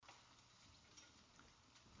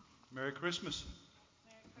Merry Christmas.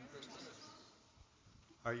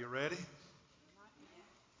 Are you ready?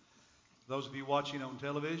 Those of you watching on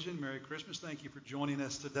television, Merry Christmas. Thank you for joining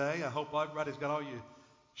us today. I hope everybody's got all your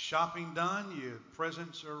shopping done, your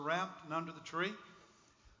presents are wrapped and under the tree.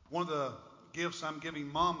 One of the gifts I'm giving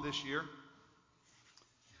Mom this year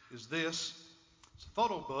is this. It's a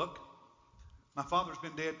photo book. My father's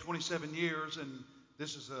been dead 27 years, and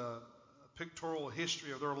this is a pictorial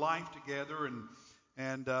history of their life together, and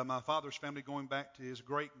my father's family going back to his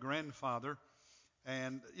great-grandfather.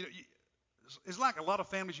 And it's like a lot of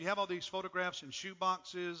families. You have all these photographs in shoe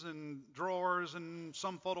boxes and drawers and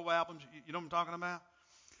some photo albums. You know what I'm talking about?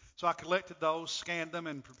 So I collected those, scanned them,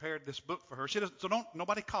 and prepared this book for her.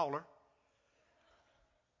 Nobody call her.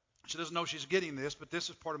 She doesn't know she's getting this, but this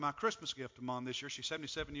is part of my Christmas gift to Mom this year. She's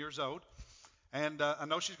 77 years old, and I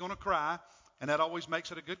know she's going to cry, and that always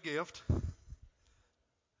makes it a good gift.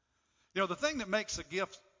 The thing that makes a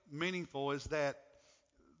gift meaningful is that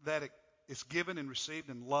it's given and received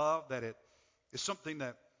in love, that it is something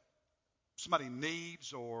that somebody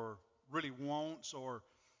needs or really wants or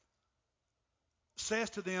says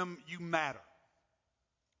to them, you matter.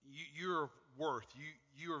 You're worth.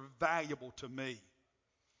 You're valuable to me.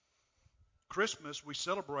 Christmas, we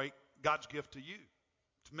celebrate God's gift to you,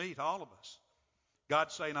 to me, to all of us.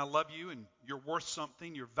 God's saying, I love you and you're worth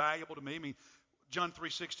something. You're valuable to me. I mean, John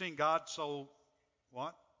 3:16, God so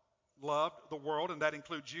what? Loved the world, and that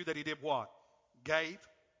includes you, that he did what? Gave.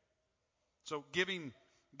 So giving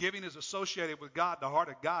is associated with God. The heart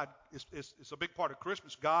of God is a big part of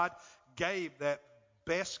Christmas. God gave that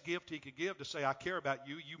best gift he could give to say, I care about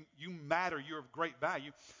you. You matter. You're of great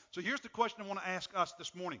value. So here's the question I want to ask us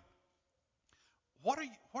this morning. What are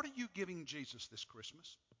you giving Jesus this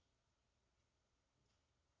Christmas?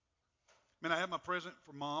 I have my present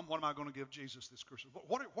for Mom. What am I going to give Jesus this Christmas?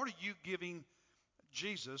 What are you giving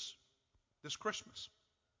Jesus this Christmas?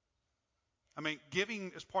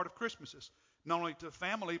 Giving is part of Christmas. It's not only to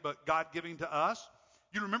family, but God giving to us.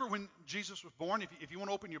 You remember when Jesus was born? If you want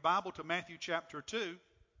to open your Bible to Matthew chapter 2,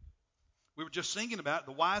 we were just singing about it.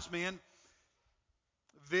 The wise men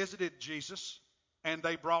visited Jesus, and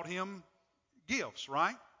they brought him gifts,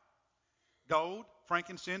 right? Gold,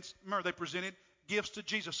 frankincense, myrrh. They presented gifts to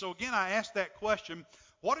Jesus. So again, I ask that question,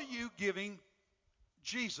 what are you giving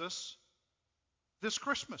Jesus this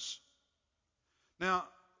Christmas? Now,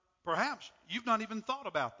 perhaps you've not even thought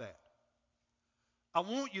about that. I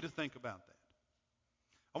want you to think about that.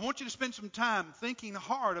 I want you to spend some time thinking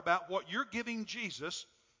hard about what you're giving Jesus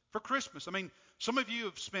for Christmas. Some of you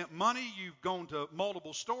have spent money, you've gone to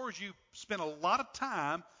multiple stores, you've spent a lot of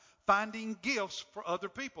time finding gifts for other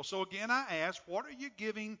people. So again, I ask, what are you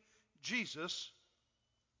giving Jesus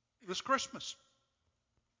this Christmas?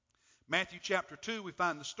 Matthew chapter 2, we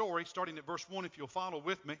find the story, starting at verse 1, if you'll follow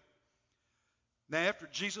with me. Now, after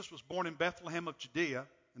Jesus was born in Bethlehem of Judea,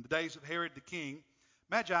 in the days of Herod the king,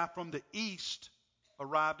 Magi from the east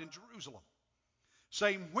arrived in Jerusalem,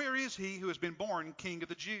 saying, where is he who has been born King of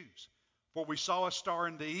the Jews? For we saw a star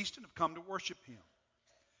in the east and have come to worship him.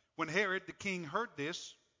 When Herod the king heard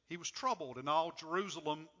this, he was troubled, and all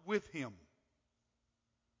Jerusalem with him.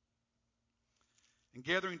 And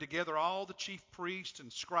gathering together all the chief priests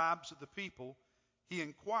and scribes of the people, he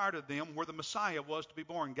inquired of them where the Messiah was to be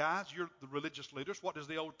born. Guys, you're the religious leaders. What does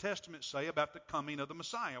the Old Testament say about the coming of the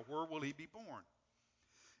Messiah? Where will he be born?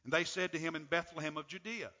 And they said to him, in Bethlehem of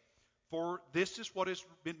Judea. For this is what has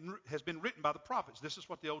been written by the prophets. This is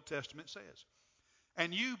what the Old Testament says.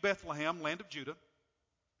 And you, Bethlehem, land of Judah,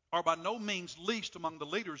 are by no means least among the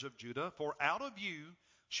leaders of Judah, for out of you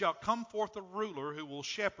shall come forth a ruler who will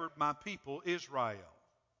shepherd my people Israel.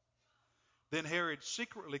 Then Herod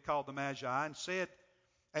secretly called the Magi and said,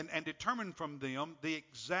 and determined from them the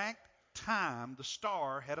exact time the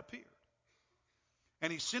star had appeared.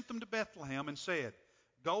 And he sent them to Bethlehem and said,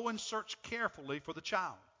 go and search carefully for the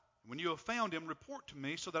child. When you have found him, report to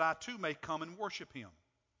me so that I too may come and worship him.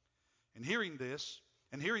 And hearing this,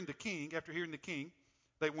 and after hearing the king,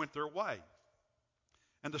 they went their way.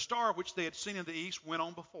 And the star which they had seen in the east went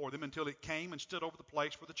on before them until it came and stood over the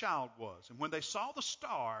place where the child was. And when they saw the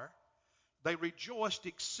star, they rejoiced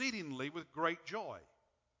exceedingly with great joy.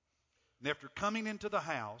 And after coming into the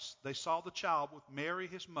house, they saw the child with Mary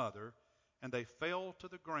his mother, and they fell to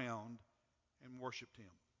the ground and worshipped him.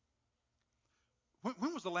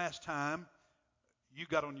 When was the last time you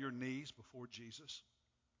got on your knees before Jesus?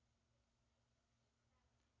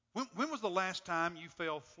 When was the last time you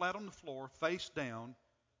fell flat on the floor, face down,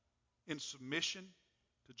 in submission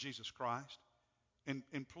to Jesus Christ, and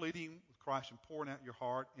pleading with Christ and pouring out your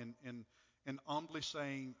heart and humbly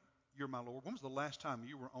saying, you're my Lord? When was the last time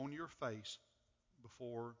you were on your face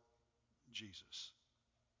before Jesus.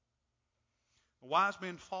 The wise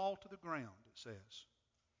men fall to the ground, it says.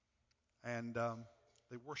 And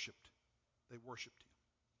they worshiped. They worshiped him.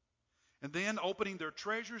 And then, opening their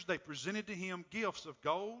treasures, they presented to him gifts of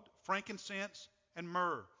gold, frankincense, and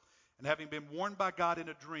myrrh. And having been warned by God in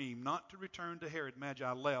a dream not to return to Herod,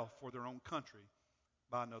 Magi left for their own country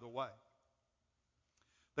by another way.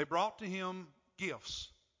 They brought to him gifts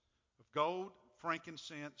of gold,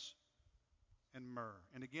 frankincense, and myrrh.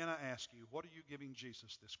 And again, I ask you, what are you giving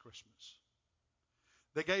Jesus this Christmas?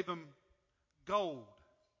 They gave him gold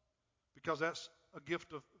because that's a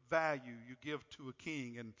gift of value you give to a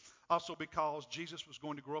king, and also because Jesus was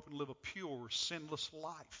going to grow up and live a pure, sinless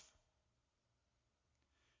life.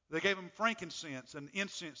 They gave him frankincense, and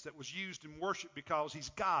incense that was used in worship because he's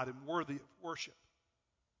God and worthy of worship.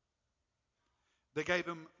 They gave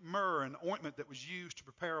him myrrh, an ointment that was used to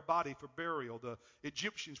prepare a body for burial. The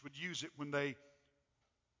Egyptians would use it when they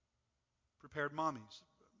prepared mummies,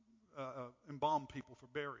 embalmed people for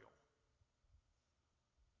burial.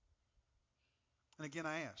 And again,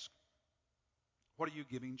 I ask, what are you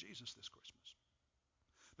giving Jesus this Christmas?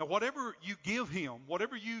 Now, whatever you give him,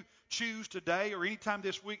 whatever you choose today or anytime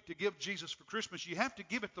this week to give Jesus for Christmas, you have to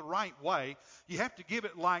give it the right way. You have to give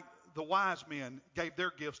it like the wise men gave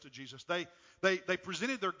their gifts to Jesus. They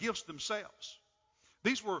presented their gifts themselves.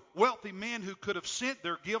 These were wealthy men who could have sent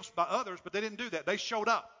their gifts by others, but they didn't do that. They showed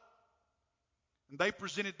up. And they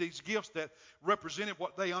presented these gifts that represented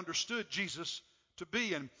what they understood Jesus to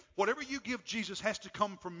be. And whatever you give Jesus has to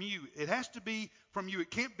come from you. It has to be from you.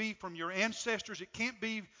 It can't be from your ancestors. It can't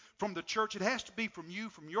be from the church. It has to be from you,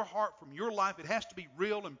 from your heart, from your life. It has to be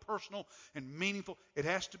real and personal and meaningful. It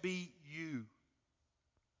has to be you.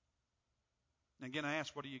 And again, I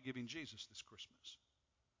ask, what are you giving Jesus this Christmas?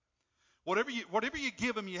 Whatever you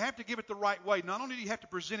give him, you have to give it the right way. Not only do you have to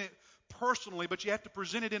present it personally, but you have to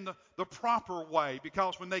present it in the proper way.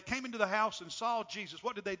 Because when they came into the house and saw Jesus,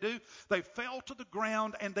 what did they do? They fell to the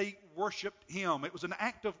ground and they worshiped him. It was an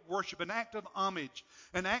act of worship, an act of homage,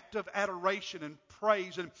 an act of adoration and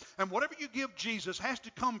praise. And whatever you give Jesus has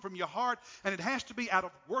to come from your heart, and it has to be out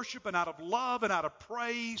of worship and out of love and out of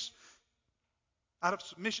praise, out of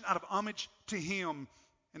submission, out of homage to him.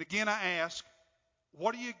 And again, I ask,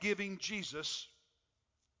 what are you giving Jesus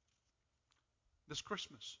this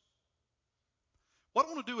Christmas? What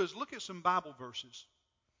I want to do is look at some Bible verses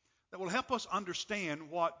that will help us understand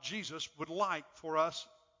what Jesus would like for us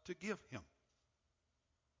to give him.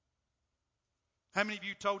 How many of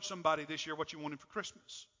you told somebody this year what you wanted for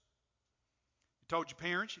Christmas? You told your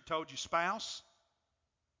parents, you told your spouse.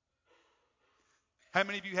 How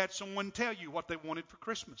many of you had someone tell you what they wanted for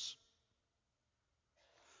Christmas?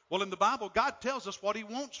 Well, in the Bible, God tells us what he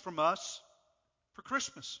wants from us for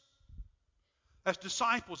Christmas as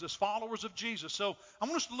disciples, as followers of Jesus. So I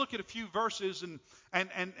want us to look at a few verses and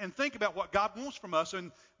think about what God wants from us.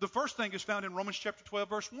 And the first thing is found in Romans chapter 12,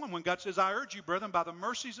 verse 1, when God says, I urge you, brethren, by the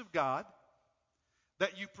mercies of God,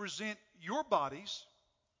 that you present your bodies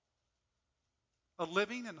a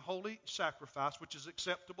living and holy sacrifice, which is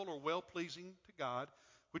acceptable or well-pleasing to God,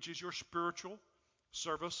 which is your spiritual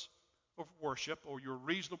service of worship, or your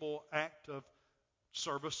reasonable act of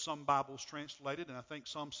service. Some Bibles translated, and I think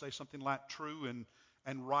some say something like true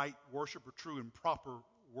and right worship, or true and proper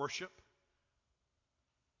worship.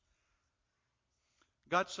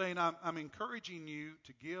 God's saying, I'm encouraging you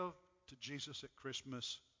to give to Jesus at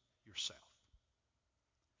Christmas yourself.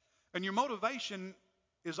 And your motivation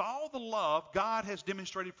is all the love God has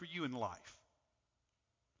demonstrated for you in life.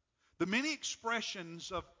 The many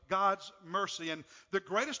expressions of God's mercy, and the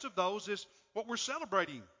greatest of those is what we're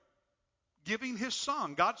celebrating, giving his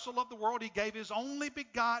Son. God so loved the world, he gave his only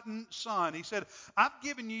begotten Son. He said, I've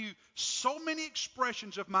given you so many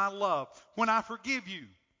expressions of my love. When I forgive you,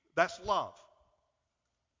 that's love.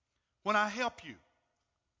 When I help you,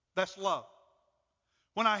 that's love.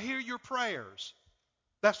 When I hear your prayers,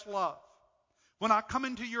 that's love. When I come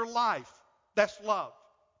into your life, that's love.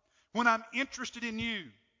 When I'm interested in you,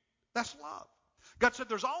 that's love. God said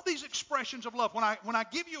there's all these expressions of love. When I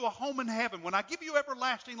give you a home in heaven, when I give you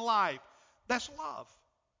everlasting life, that's love.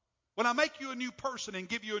 When I make you a new person and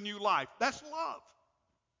give you a new life, that's love.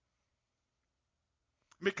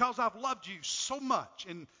 Because I've loved you so much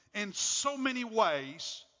in so many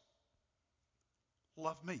ways,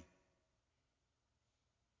 love me.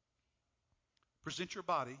 Present your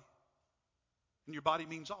body, and your body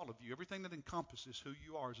means all of you, everything that encompasses who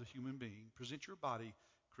you are as a human being. Present your body,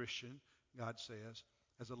 Christian, God says,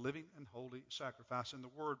 as a living and holy sacrifice. And the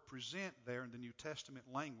word present there in the New Testament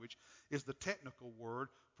language is the technical word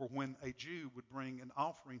for when a Jew would bring an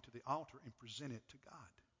offering to the altar and present it to God.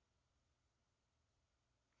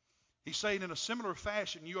 He's saying in a similar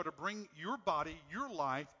fashion, you are to bring your body, your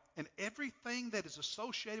life, and everything that is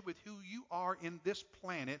associated with who you are in this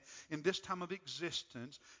planet, in this time of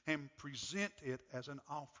existence, and present it as an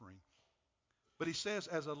offering. But he says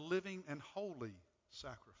as a living and holy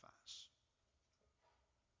sacrifice.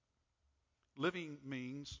 Living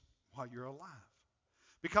means while you're alive.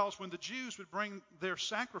 Because when the Jews would bring their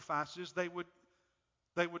sacrifices, they would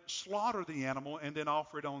slaughter the animal and then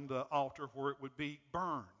offer it on the altar where it would be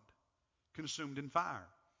burned, consumed in fire.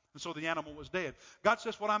 And so the animal was dead. God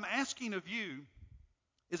says, what I'm asking of you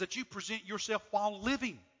is that you present yourself while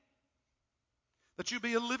living. That you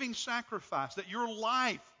be a living sacrifice. That your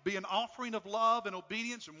life be an offering of love and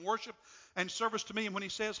obedience and worship and service to me. And when he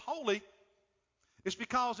says holy, it's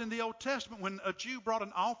because in the Old Testament, when a Jew brought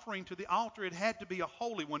an offering to the altar, it had to be a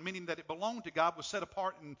holy one, meaning that it belonged to God, was set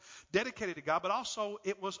apart and dedicated to God, but also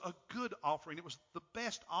it was a good offering. It was the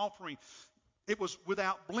best offering. It was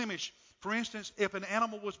without blemish. For instance, if an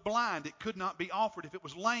animal was blind, it could not be offered. If it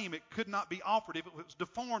was lame, it could not be offered. If it was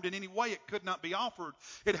deformed in any way, it could not be offered.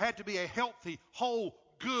 It had to be a healthy, whole,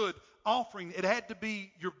 good offering. It had to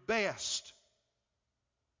be your best.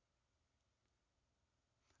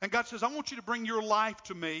 And God says, I want you to bring your life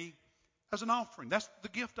to me as an offering. That's the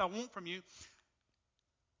gift I want from you.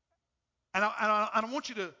 And I want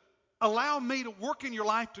you to allow me to work in your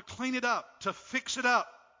life to clean it up, to fix it up.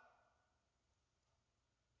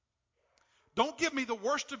 Don't give me the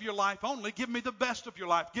worst of your life only. Give me the best of your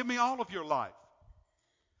life. Give me all of your life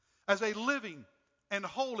as a living and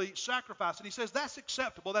holy sacrifice. And he says that's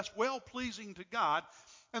acceptable. That's well-pleasing to God.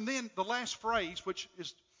 And then the last phrase, which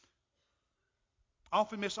is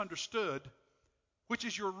often misunderstood, which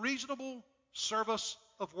is your reasonable service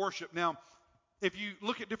of worship. Now, if you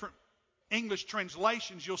look at different English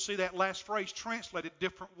translations, you'll see that last phrase translated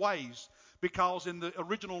different ways because in the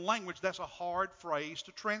original language, that's a hard phrase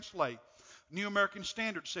to translate. New American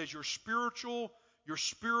Standard says your spiritual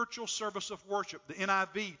service of worship. The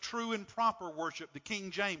NIV, true and proper worship. The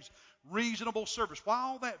King James, reasonable service. Why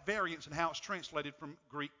all that variance in how it's translated from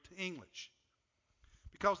Greek to English?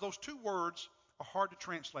 Because those two words are hard to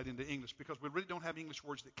translate into English because we really don't have English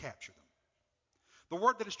words that capture them. The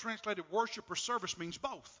word that is translated worship or service means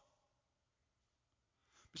both.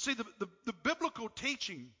 You see, the biblical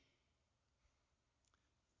teaching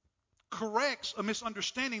corrects a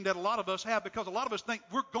misunderstanding that a lot of us have because a lot of us think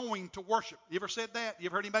we're going to worship. You ever said that? You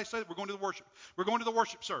ever heard anybody say that? We're going to the worship. We're going to the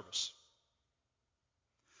worship service.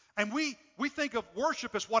 And we think of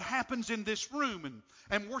worship as what happens in this room,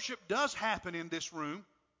 and worship does happen in this room.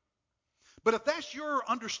 But if that's your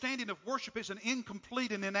understanding of worship, it's an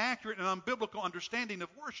incomplete and inaccurate and unbiblical understanding of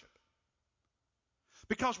worship.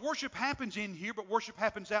 Because worship happens in here, but worship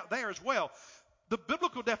happens out there as well. The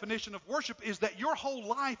biblical definition of worship is that your whole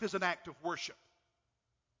life is an act of worship.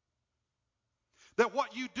 That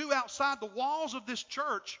what you do outside the walls of this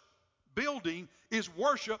church building is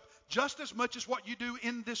worship just as much as what you do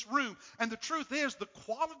in this room. And the truth is, the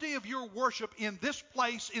quality of your worship in this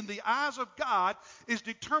place, in the eyes of God, is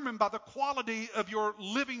determined by the quality of your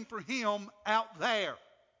living for Him out there.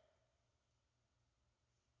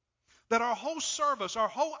 That our whole service, our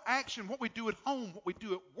whole action, what we do at home, what we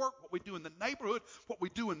do at work, what we do in the neighborhood, what we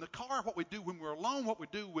do in the car, what we do when we're alone, what we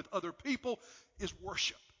do with other people is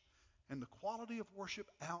worship. And the quality of worship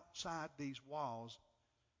outside these walls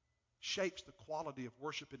shapes the quality of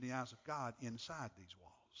worship in the eyes of God inside these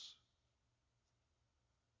walls.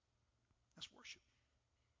 That's worship.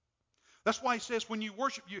 That's why he says when you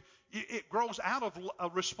worship, it grows out of a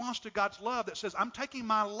response to God's love that says, I'm taking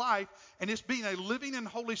my life and it's being a living and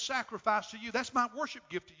holy sacrifice to you. That's my worship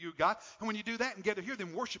gift to you, God. And when you do that and gather here,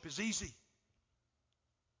 then worship is easy.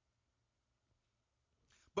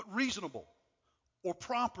 But reasonable or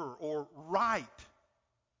proper or right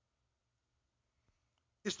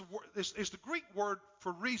is the Greek word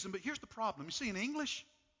for reason. But here's the problem. You see, in English,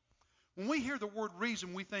 when we hear the word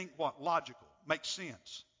reason, we think what? Logical, makes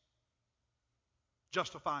sense,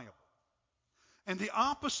 justifiable. And the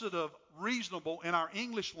opposite of reasonable in our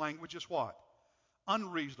English language is what?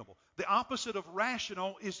 Unreasonable. The opposite of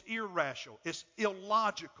rational is irrational. It's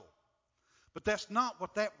illogical. But that's not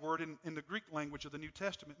what that word in the Greek language of the New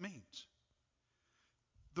Testament means.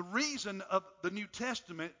 The reason of the New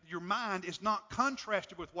Testament, your mind is not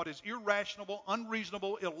contrasted with what is irrational,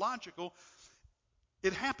 unreasonable, illogical.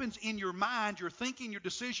 It happens in your mind, your thinking, your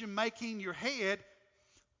decision making, your head.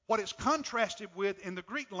 What it's contrasted with in the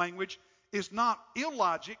Greek language is not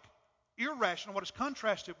illogic, irrational. What it's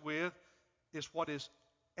contrasted with is what is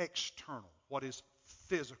external, what is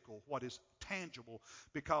physical, what is tangible,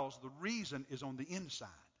 because the reason is on the inside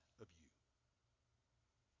of you.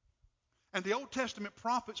 And the Old Testament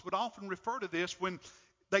prophets would often refer to this when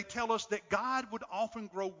they tell us that God would often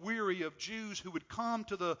grow weary of Jews who would come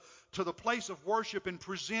to the place of worship and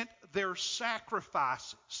present their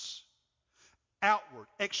sacrifices, outward,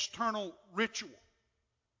 external ritual.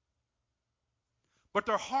 But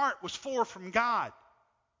their heart was far from God.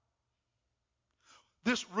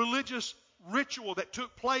 This religious ritual that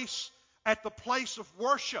took place at the place of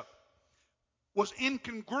worship was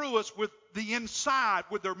incongruous with the inside,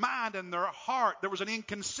 with their mind and their heart. There was an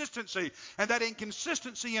inconsistency, and that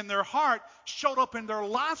inconsistency in their heart showed up in their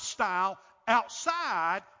lifestyle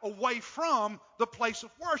outside, away from the place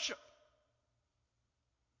of worship.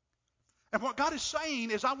 And what God is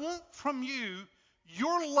saying is, I want from you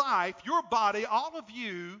your life, your body, all of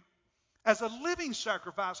you, as a living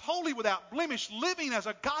sacrifice, holy without blemish, living as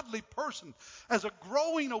a godly person, as a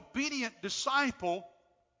growing, obedient disciple,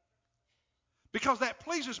 because that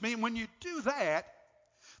pleases me. And when you do that,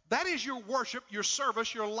 that is your worship, your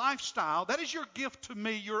service, your lifestyle. That is your gift to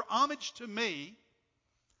me, your homage to me.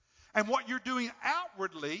 And what you're doing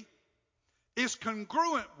outwardly is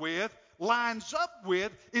congruent with, lines up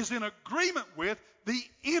with, is in agreement with the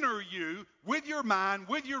inner you, with your mind,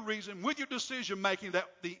 with your reason, with your decision making, that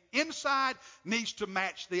the inside needs to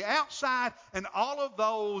match the outside, and all of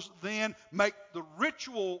those then make the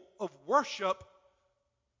ritual of worship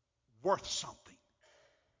worth something.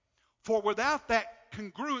 For without that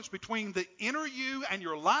congruence between the inner you and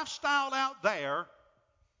your lifestyle out there,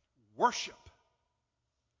 worship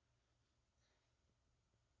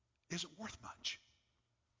isn't worth much.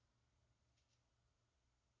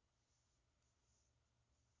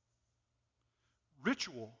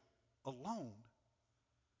 Ritual alone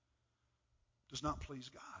does not please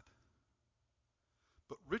God.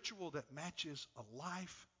 But ritual that matches a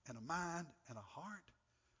life and a mind and a heart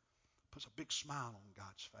puts a big smile on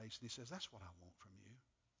God's face, and He says, that's what I want from you.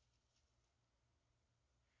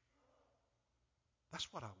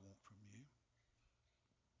 That's what I want from you.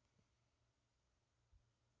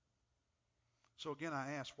 So again,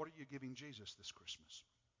 I ask, what are you giving Jesus this Christmas?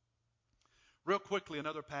 Real quickly,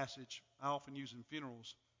 another passage I often use in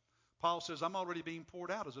funerals. Paul says, I'm already being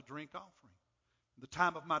poured out as a drink offering. The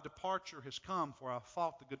time of my departure has come, for I have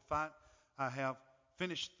fought the good fight. I have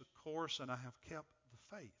finished the course, and I have kept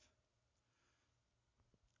the faith.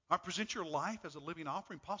 I present your life as a living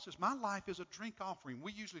offering. Paul says, my life is a drink offering.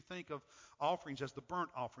 We usually think of offerings as the burnt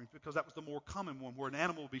offerings because that was the more common one, where an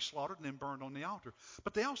animal would be slaughtered and then burned on the altar.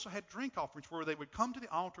 But they also had drink offerings where they would come to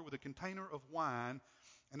the altar with a container of wine,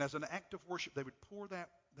 and as an act of worship, they would pour that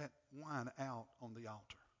wine out on the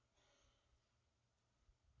altar.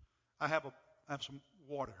 I have some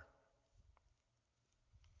water.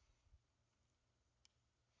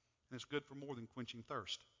 And it's good for more than quenching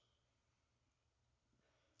thirst.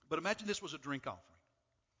 But imagine this was a drink offering.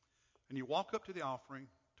 And you walk up to the altar, and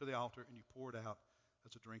you pour it out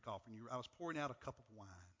as a drink offering. I was pouring out a cup of wine.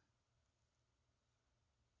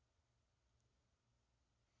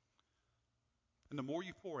 And the more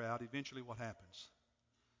you pour out, eventually what happens?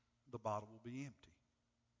 The bottle will be empty.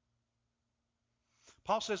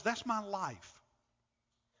 Paul says, that's my life.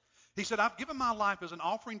 He said, I've given my life as an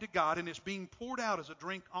offering to God, and it's being poured out as a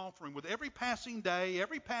drink offering. With every passing day,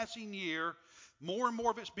 every passing year, more and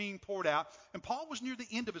more of it's being poured out. And Paul was near the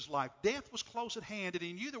end of his life. Death was close at hand, and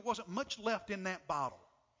he knew there wasn't much left in that bottle.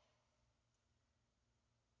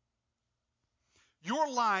 Your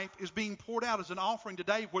life is being poured out as an offering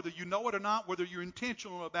today, whether you know it or not, whether you're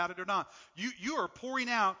intentional about it or not. You are pouring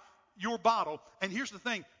out your bottle, and here's the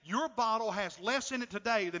thing. Your bottle has less in it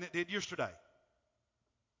today than it did yesterday.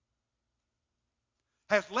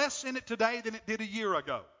 Has less in it today than it did a year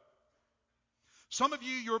ago. Some of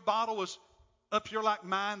you, your bottle is up here like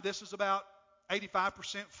mine. This is about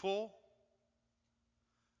 85% full.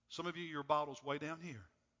 Some of you, your bottle's way down here.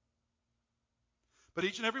 But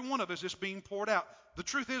each and every one of us is being poured out. The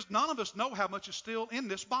truth is, none of us know how much is still in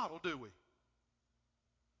this bottle, do we?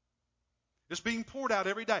 It's being poured out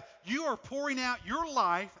every day. You are pouring out your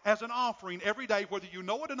life as an offering every day, whether you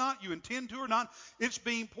know it or not, you intend to or not. It's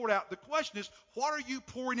being poured out. The question is, what are you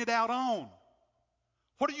pouring it out on?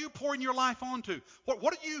 What are you pouring your life onto? What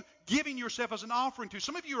are you giving yourself as an offering to?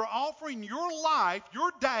 Some of you are offering your life,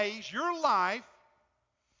 your days, your life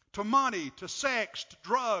to money, to sex, to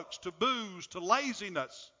drugs, to booze, to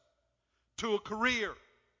laziness, to a career,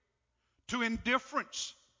 to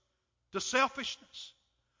indifference, to selfishness.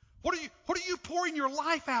 What are you pouring your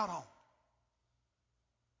life out on?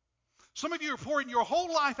 Some of you are pouring your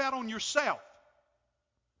whole life out on yourself.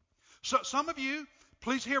 So some of you,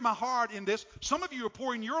 please hear my heart in this, some of you are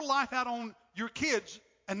pouring your life out on your kids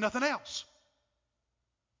and nothing else.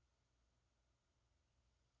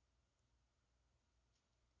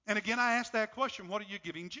 And again, I ask that question, what are you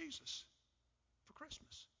giving Jesus for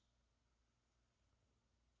Christmas?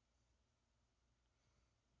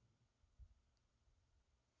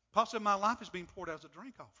 Paul said, my life is being poured out as a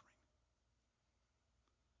drink offering.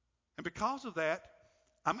 And because of that,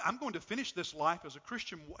 I'm going to finish this life as a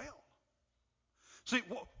Christian well. See,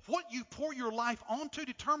 what you pour your life onto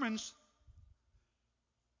determines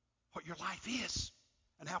what your life is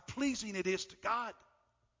and how pleasing it is to God.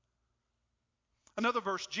 Another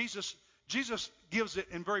verse, Jesus gives it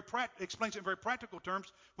explains it in very practical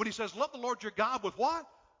terms when he says, love the Lord your God with what?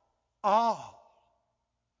 All.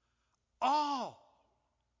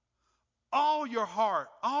 All your heart,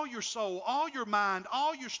 all your soul, all your mind,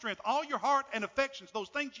 all your strength, all your heart and affections, those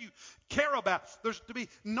things you care about. There's to be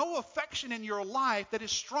no affection in your life that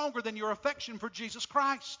is stronger than your affection for Jesus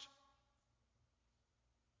Christ.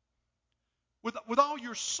 With all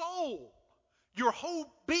your soul, your whole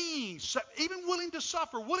being, even willing to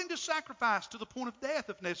suffer, willing to sacrifice to the point of death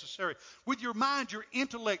if necessary. With your mind, your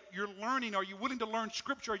intellect, your learning. Are you willing to learn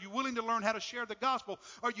Scripture? Are you willing to learn how to share the gospel?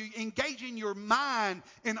 Are you engaging your mind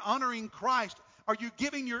in honoring Christ? Are you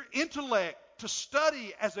giving your intellect to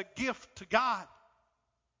study as a gift to God?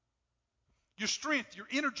 Your strength, your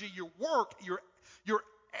energy, your work, your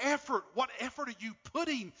effort. What effort are you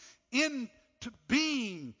putting into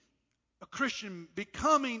being a Christian,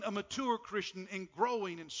 becoming a mature Christian, and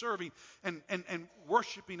growing and serving and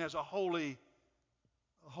worshiping as a holy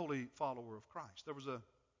follower of Christ? There was a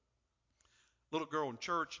little girl in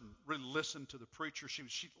church and really listened to the preacher.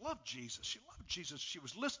 She loved Jesus. She loved Jesus. She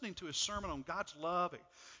was listening to his sermon on God's love at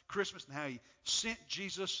Christmas and how he sent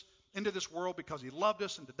Jesus into this world because he loved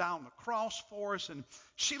us and to die on the cross for us. And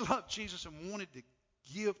she loved Jesus and wanted to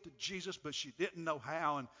give to Jesus, but she didn't know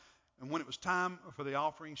how. And when it was time for the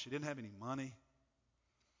offering, she didn't have any money.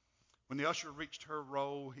 When the usher reached her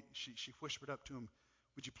row, she whispered up to him,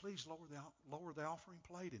 would you please lower the offering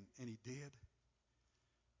plate? And he did.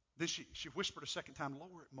 Then she whispered a second time,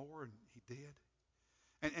 lower it more, and he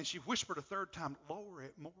did. And she whispered a third time, lower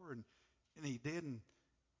it more, and he did. And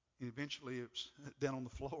eventually it was down on the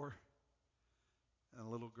floor, and a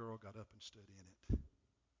little girl got up and stood in it.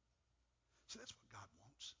 See, that's what God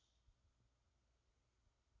wants.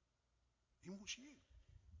 He wants you.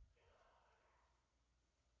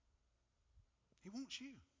 He wants you.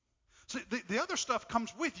 See, the other stuff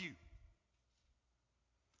comes with you.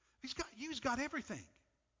 He's got you. He's got everything.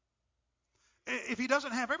 If he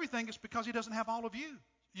doesn't have everything, it's because he doesn't have all of you.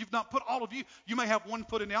 You've not put all of you. You may have one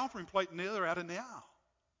foot in the offering plate and the other out in the aisle.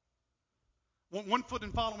 One foot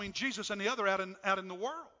in following Jesus and the other out in the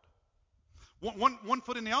world. One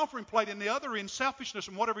foot in the offering plate and the other in selfishness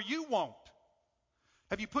and whatever you want.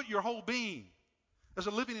 Have you put your whole being as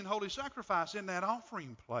a living and holy sacrifice in that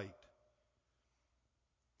offering plate?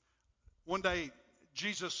 One day,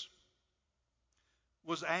 Jesus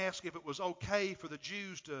was asked if it was okay for the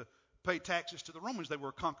Jews to pay taxes to the Romans. They were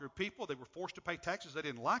a conquered people. They were forced to pay taxes. They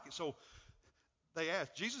didn't like it. So they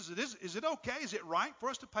asked, Jesus, is it okay? Is it right for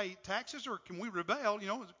us to pay taxes, or can we rebel?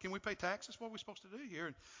 Can we pay taxes? What are we supposed to do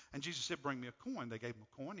here? And Jesus said, bring me a coin. They gave him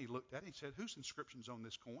a coin. He looked at it. He said, whose inscription's on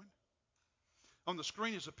this coin? On the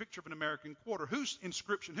screen is a picture of an American quarter. Whose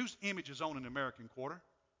inscription, whose image is on an American quarter?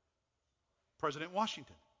 President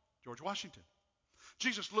Washington, George Washington.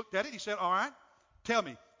 Jesus looked at it. He said, all right, tell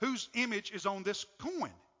me, whose image is on this coin?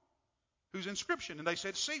 Whose inscription? And they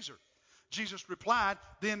said, Caesar. Jesus replied,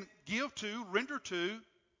 then render to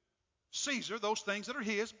Caesar those things that are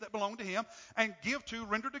his, that belong to him, and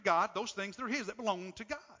render to God those things that are his, that belong to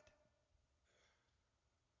God.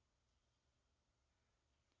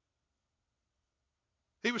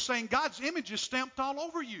 He was saying God's image is stamped all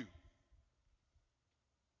over you.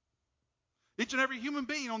 Each and every human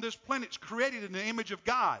being on this planet is created in the image of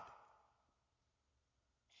God.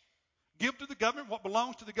 Give to the government what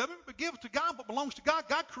belongs to the government, but give to God what belongs to God.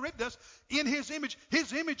 God created us in his image.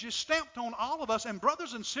 His image is stamped on all of us. And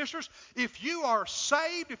brothers and sisters, if you are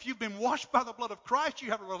saved, if you've been washed by the blood of Christ,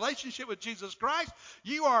 you have a relationship with Jesus Christ,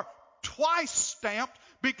 you are twice stamped,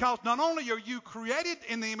 because not only are you created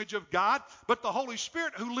in the image of God, but the Holy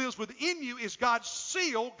Spirit who lives within you is God's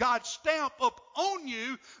seal, God's stamp up on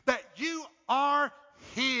you that you are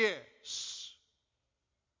his.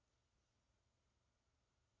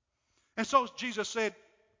 And so Jesus said,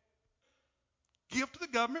 give to the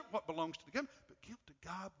government what belongs to the government, but give to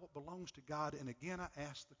God what belongs to God. And again, I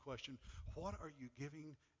ask the question, what are you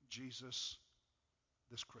giving Jesus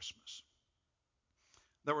this Christmas?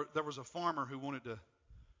 There was a farmer who wanted to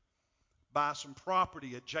buy some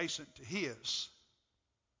property adjacent to his.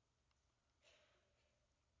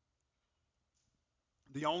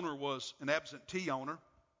 The owner was an absentee owner,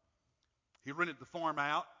 He rented the farm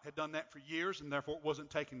out, had done that for years, and therefore it wasn't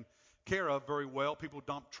taken care of very well. People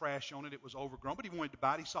dumped trash on it. It was overgrown, but he wanted to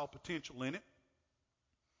buy it. He saw potential in it.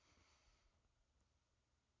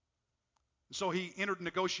 So he entered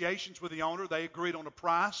negotiations with the owner. They agreed on a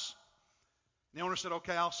price. The owner said,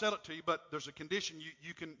 "Okay, I'll sell it to you, but there's a condition.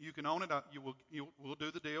 You can own it. We'll do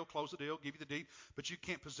the deal, close the deal, give you the deed, but you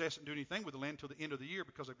can't possess it and do anything with the land until the end of the year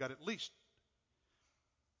because I've got it leased.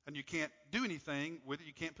 And you can't do anything with it.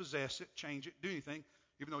 You can't possess it, change it, do anything,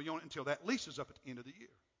 even though you own it until that lease is up at the end of the year."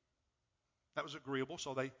 That was agreeable,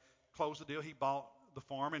 so they closed the deal. He bought the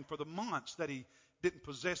farm, and for the months that he didn't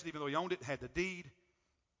possess it, even though he owned it, had the deed,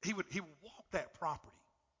 he would walk that property.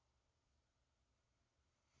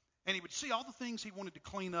 And he would see all the things he wanted to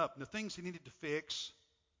clean up and the things he needed to fix.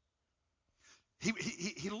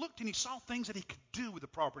 He looked and he saw things that he could do with the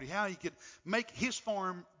property, how he could make his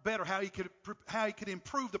farm better, how he could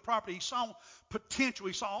improve the property. He saw potential.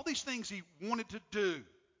 He saw all these things he wanted to do.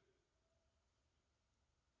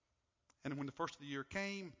 And when the first of the year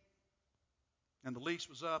came and the lease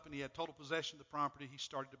was up and he had total possession of the property, he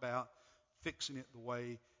started about fixing it the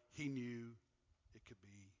way he knew it could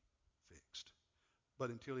be fixed. But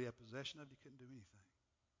until he had possession of it, he couldn't do anything.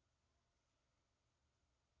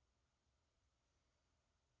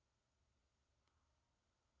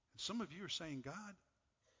 And some of you are saying, "God,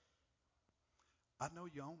 I know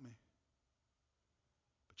you own me,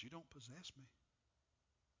 but you don't possess me."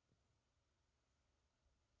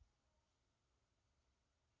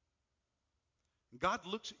 And God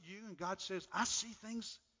looks at you and God says, "I see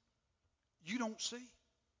things you don't see.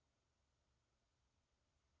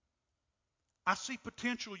 I see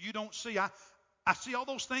potential you don't see. I see all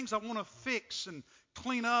those things I want to fix and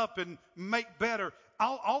clean up and make better.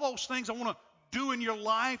 All those things I want to do in your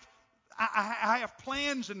life. I have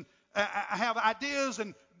plans and I have ideas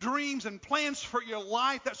and dreams and plans for your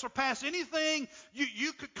life that surpass anything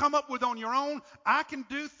you could come up with on your own. I can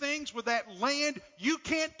do things with that land you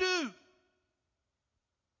can't do."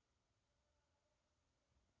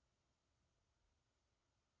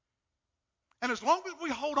 And as long as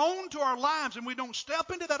we hold on to our lives and we don't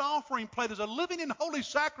step into that offering plate as a living and holy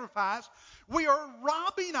sacrifice, we are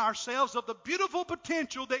robbing ourselves of the beautiful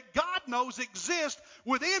potential that God knows exists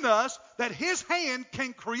within us that His hand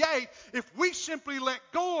can create if we simply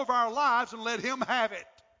let go of our lives and let Him have it.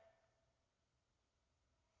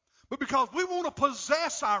 But because we want to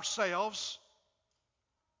possess ourselves,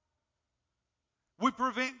 we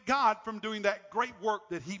prevent God from doing that great work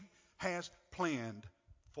that He has planned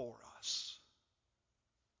for us.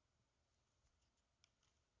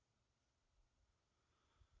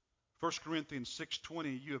 1 Corinthians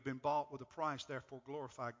 6:20, "You have been bought with a price, therefore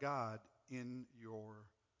glorify God in your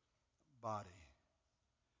body."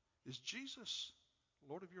 Is Jesus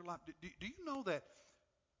Lord of your life? Do you know that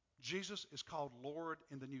Jesus is called Lord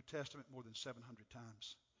in the New Testament more than 700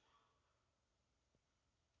 times?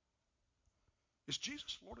 Is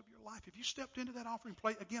Jesus Lord of your life? If you stepped into that offering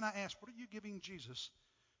plate, again I ask, what are you giving Jesus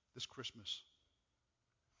this Christmas?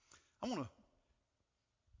 I want to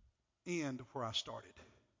end where I started.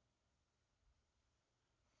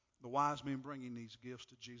 The wise men bringing these gifts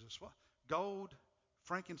to Jesus. What? Gold,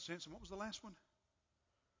 frankincense, and what was the last one?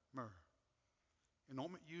 Myrrh. An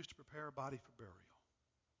ointment used to prepare a body for burial.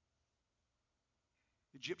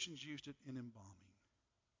 The Egyptians used it in embalming.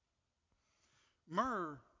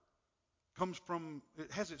 Myrrh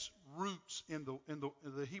it has its roots in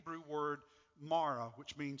the Hebrew word mara,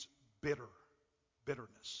 which means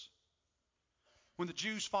bitterness. When the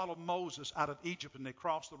Jews followed Moses out of Egypt and they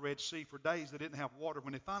crossed the Red Sea for days, they didn't have water.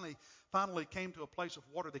 When they finally came to a place of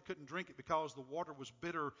water, they couldn't drink it because the water was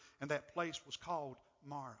bitter, and that place was called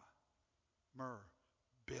Mara. Myrrh,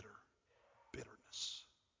 bitterness.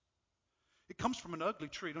 It comes from an ugly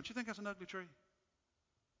tree. Don't you think that's an ugly tree?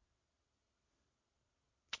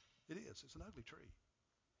 It is. It's an ugly tree.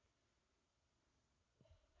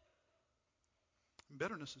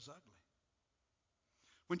 Bitterness is ugly.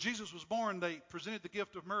 When Jesus was born, they presented the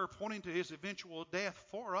gift of myrrh, pointing to His eventual death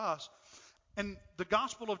for us. And the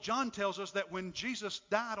Gospel of John tells us that when Jesus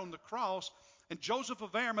died on the cross and Joseph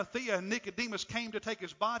of Arimathea and Nicodemus came to take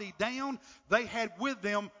His body down, they had with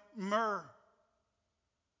them myrrh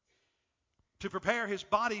to prepare His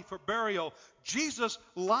body for burial. Jesus'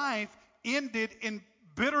 life ended in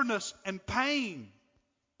bitterness and pain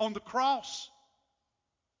on the cross.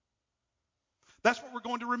 That's what we're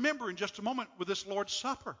going to remember in just a moment with this Lord's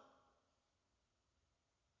Supper.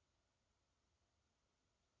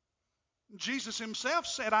 Jesus Himself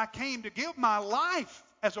said, "I came to give my life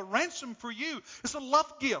as a ransom for you." It's a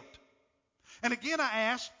love gift. And again I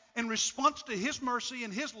ask, in response to His mercy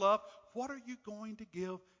and His love, what are you going to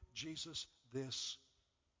give Jesus this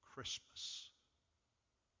Christmas.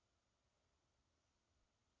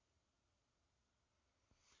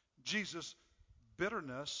 Jesus'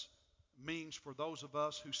 bitterness means for those of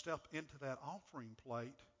us who step into that offering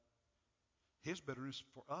plate, his bitterness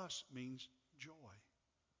for us means joy.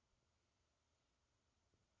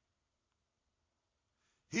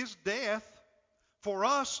 His death for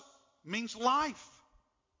us means life.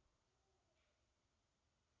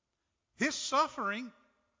 His suffering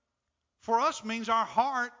for us means our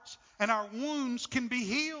hearts and our wounds can be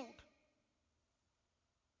healed.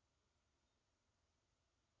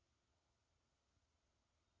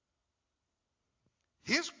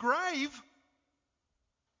 His grave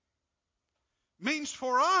means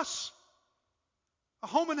for us a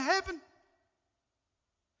home in heaven.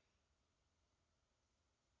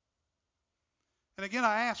 And again,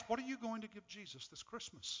 I ask, what are you going to give Jesus this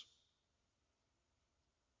Christmas?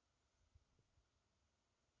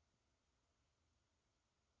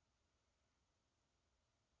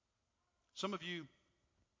 Some of you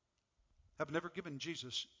have never given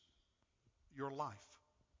Jesus your life.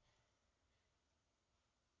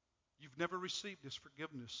 You've never received his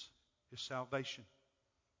forgiveness, his salvation.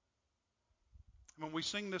 When we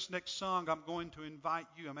sing this next song, I'm going to invite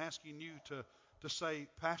you, I'm asking you to say,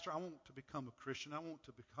 Pastor, I want to become a Christian. I want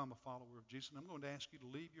to become a follower of Jesus. And I'm going to ask you to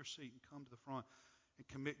leave your seat and come to the front and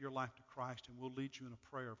commit your life to Christ, and we'll lead you in a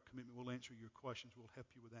prayer of commitment. We'll answer your questions. We'll help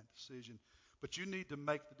you with that decision. But you need to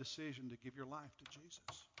make the decision to give your life to Jesus.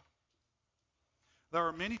 There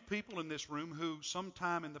are many people in this room who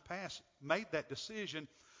sometime in the past made that decision,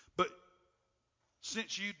 but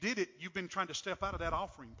since you did it, you've been trying to step out of that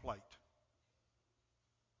offering plate.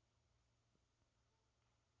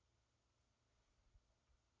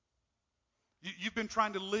 You've been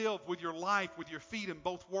trying to live with your life with your feet in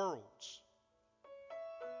both worlds.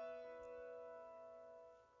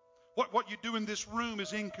 What you do in this room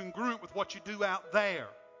is incongruent with what you do out there.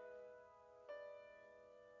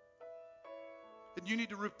 And you need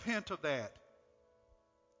to repent of that.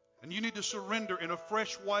 And you need to surrender in a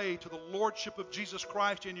fresh way to the Lordship of Jesus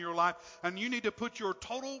Christ in your life. And you need to put your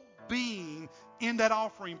total being in that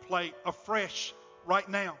offering plate afresh right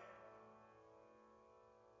now.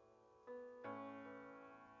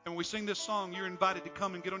 And when we sing this song, you're invited to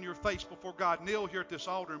come and get on your face before God. Kneel here at this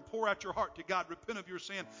altar and pour out your heart to God. Repent of your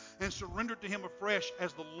sin and surrender to him afresh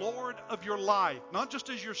as the Lord of your life. Not just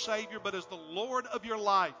as your Savior, but as the Lord of your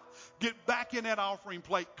life. Get back in that offering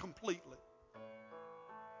plate completely.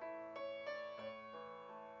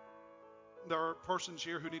 There are persons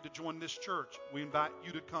here who need to join this church. We invite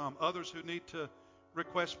you to come. Others who need to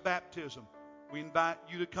request baptism. We invite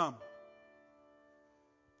you to come.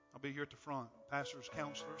 I'll be here at the front. Pastors,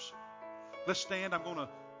 counselors. Let's stand. I'm going to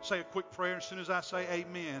say a quick prayer. As soon as I say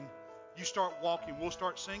amen, you start walking. We'll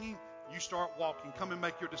start singing. You start walking. Come and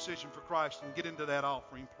make your decision for Christ and get into that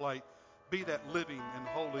offering plate. Be that living and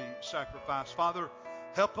holy sacrifice. Father,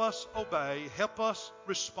 help us obey. Help us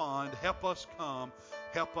respond. Help us come.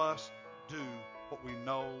 Help us do what we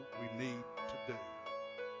know we need to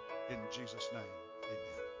do. In Jesus' name.